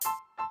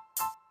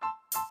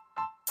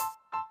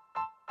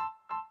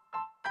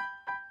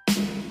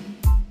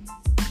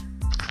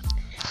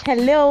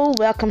Hello,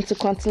 welcome to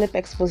Quantum Leap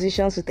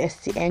Expositions with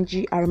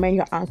STNG. I remain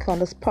your anchor on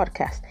this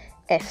podcast,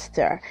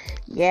 Esther.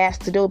 Yes,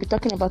 today we'll be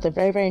talking about a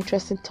very, very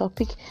interesting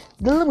topic,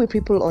 dealing with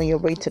people on your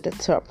way to the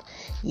top.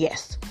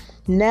 Yes,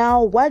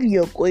 now while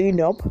you're going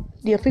up,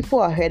 there are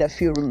people ahead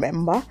of you,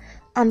 remember?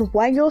 And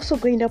while you're also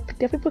going up,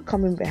 there are people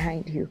coming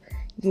behind you.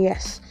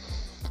 Yes,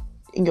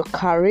 in your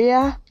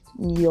career,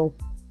 in your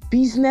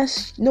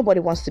business,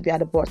 nobody wants to be at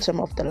the bottom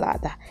of the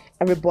ladder.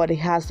 Everybody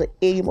has the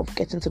aim of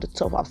getting to the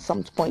top at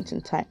some point in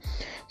time.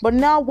 But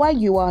now, while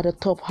you are at the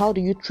top, how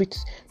do you treat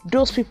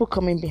those people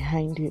coming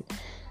behind you?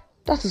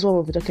 That is what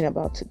we'll be talking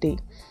about today.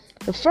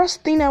 The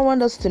first thing I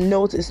want us to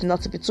note is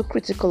not to be too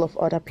critical of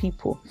other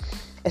people,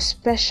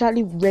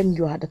 especially when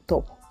you are at the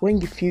top, when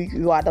you feel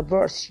you are the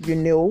boss,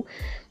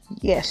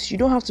 Yes, you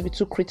don't have to be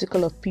too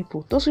critical of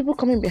people. Those people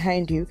coming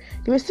behind you,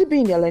 they may still be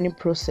in their learning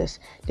process.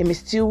 They may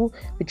still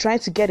be trying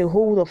to get a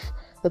hold of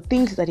the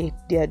things that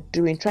they are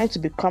doing, trying to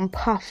become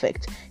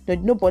perfect.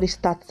 Nobody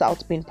starts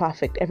out being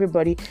perfect.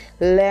 Everybody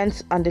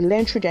learns, and they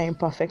learn through their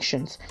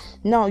imperfections.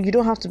 Now, you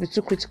don't have to be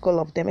too critical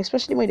of them,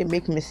 especially when they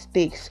make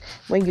mistakes,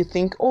 when you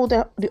think,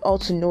 they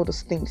ought to know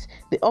those things.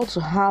 They ought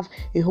to have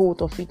a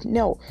hold of it.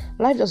 No,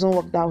 life doesn't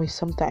work that way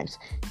sometimes.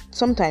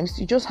 Sometimes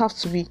you just have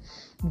to be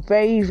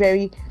very,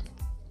 very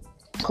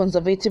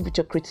conservative with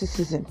your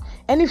criticism.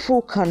 Any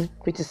fool can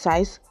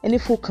criticize, any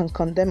fool can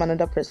condemn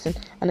another person,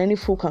 and any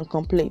fool can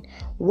complain.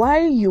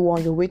 While you are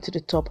on your way to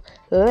the top,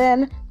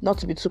 learn not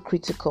to be too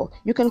critical.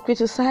 You can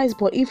criticize,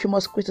 but if you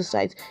must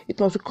criticize, it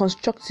must be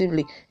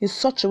constructively, in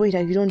such a way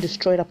that you don't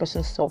destroy that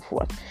person's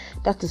self-worth.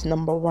 That is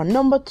number one.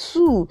 Number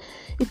two,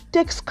 it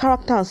takes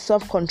character and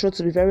self-control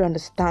to be very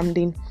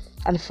understanding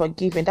and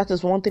forgiving. That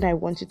is one thing I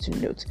want you to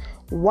note.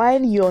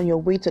 While you're on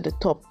your way to the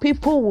top,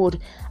 people would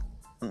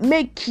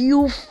make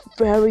you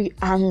very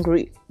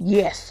angry.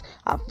 Yes,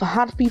 I've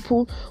had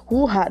people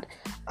who had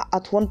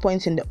at one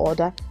point in the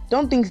order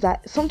done things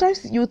that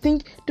sometimes you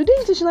think, do they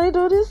intentionally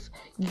do this?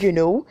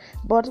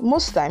 But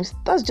most times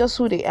that's just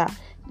who they are.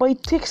 But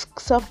it takes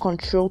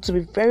self-control to be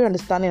very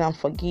understanding and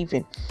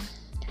forgiving.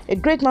 A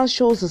great man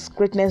shows his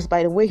greatness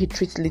by the way he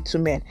treats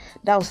little men.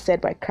 That was said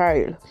by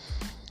Carol.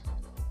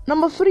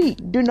 Number 3,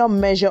 do not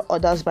measure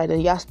others by the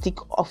yardstick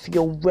of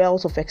your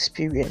wealth of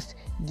experience.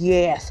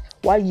 Yes,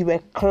 while you were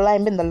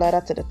climbing the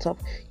ladder to the top,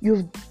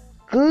 you've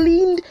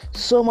gleaned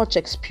so much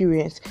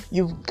experience,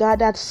 you've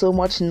gathered so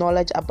much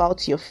knowledge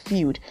about your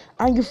field,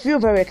 and you feel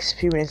very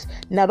experienced.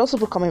 Now, those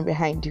people coming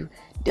behind you,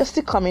 they're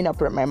still coming up,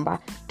 remember?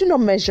 Do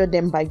not measure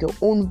them by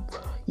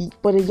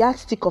the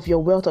yardstick of your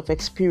wealth of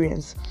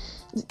experience.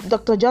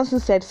 Dr. Johnson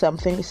said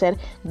something. He said,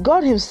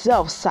 God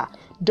himself, sir,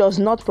 does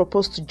not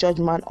propose to judge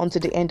man until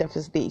the end of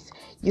his days.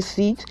 You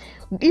see it?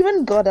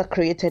 Even God that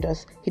created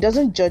us, he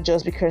doesn't judge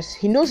us because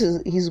he knows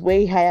he's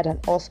way higher than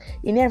us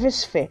in every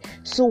sphere.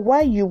 So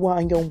while you are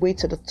on your way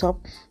to the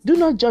top, do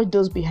not judge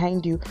those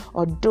behind you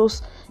or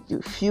those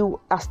you feel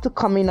are still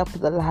coming up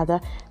the ladder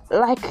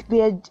like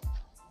they're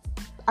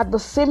at the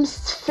same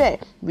sphere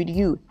with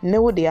you.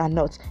 No, they are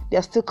not. They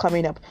are still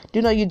coming up.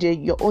 Do not use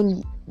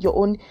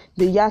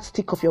the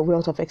yardstick of your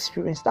wealth of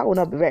experience. That will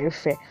not be very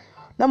fair.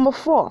 Number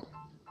 4,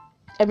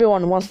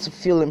 everyone wants to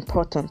feel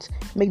important.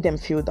 Make them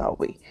feel that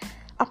way.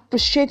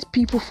 Appreciate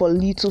people for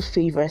little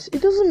favors.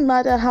 It doesn't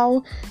matter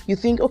how you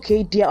think,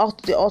 okay, they ought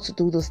to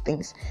do those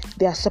things.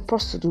 They are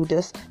supposed to do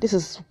this. This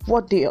is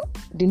what they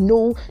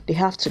know they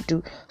have to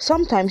do.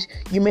 Sometimes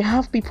you may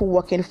have people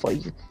working for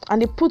you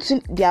and they put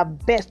in their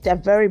best, their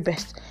very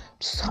best.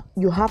 So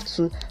you have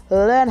to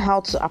learn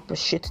how to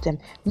appreciate them.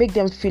 Make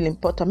them feel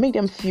important. Make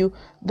them feel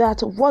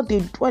that what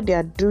they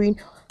are doing,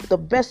 the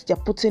best they're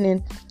putting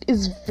in,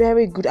 is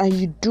very good, and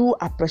you do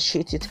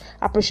appreciate it.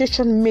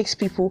 Appreciation makes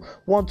people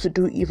want to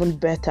do even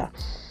better.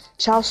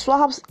 Charles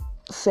Schwab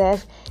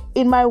says,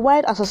 in my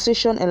wide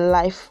association in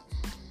life,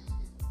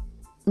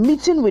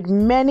 meeting with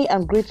many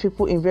and great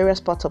people in various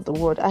parts of the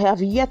world, I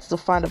have yet to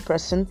find a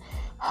person,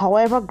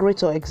 however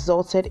great or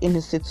exalted in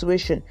his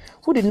situation,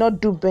 who did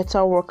not do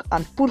better work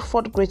and put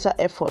forth greater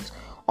effort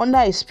under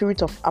a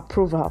spirit of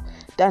approval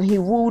than he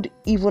would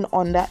even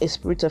under a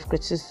spirit of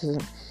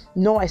criticism.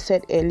 No, I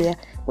said earlier,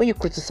 when you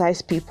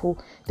criticize people,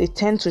 they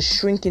tend to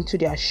shrink into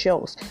their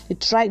shells. They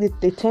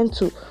tend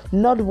to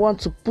not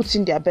want to put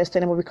in their best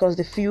anymore because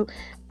they feel,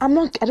 I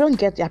don't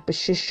get the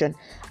appreciation.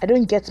 I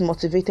don't get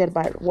motivated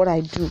by what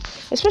I do.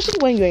 Especially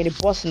when you're in a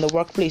boss in the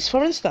workplace.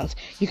 For instance,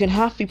 you can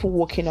have people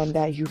working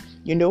under you,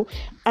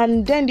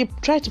 and then they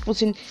try to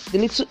put in the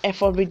little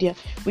effort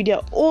with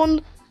their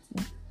own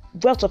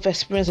wealth of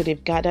experience that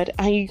they've gathered,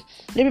 and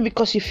maybe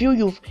because you feel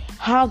you've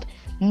had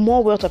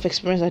more wealth of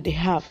experience that they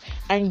have,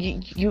 and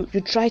you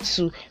try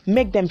to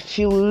make them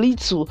feel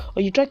little,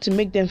 or you try to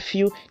make them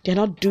feel they're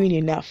not doing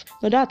enough.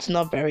 No, that's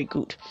not very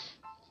good,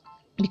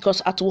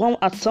 because at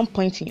some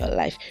point in your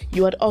life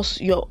you're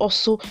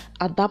also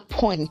at that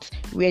point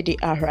where they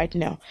are right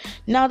now.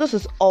 Now, this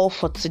is all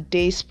for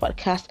today's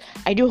podcast.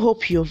 I do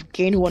hope you've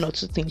gained one or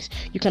two things.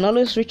 You can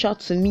always reach out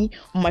to me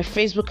on my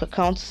Facebook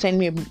account, send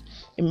me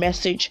a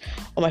message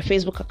on my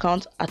Facebook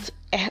account at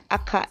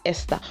Aka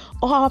Esther,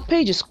 or our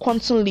page is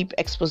Quantum Leap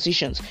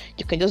Expositions.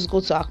 You can just go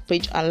to our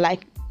page and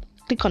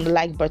click on the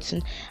like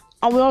button.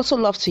 And we also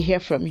love to hear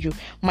from you.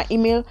 My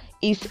email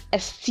is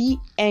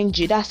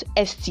steng, that's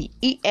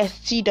STESTEENG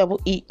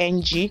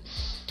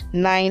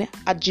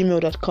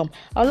 9@gmail.com.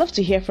 I'd love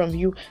to hear from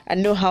you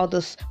and know how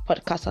this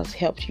podcast has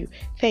helped you.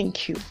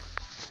 Thank you.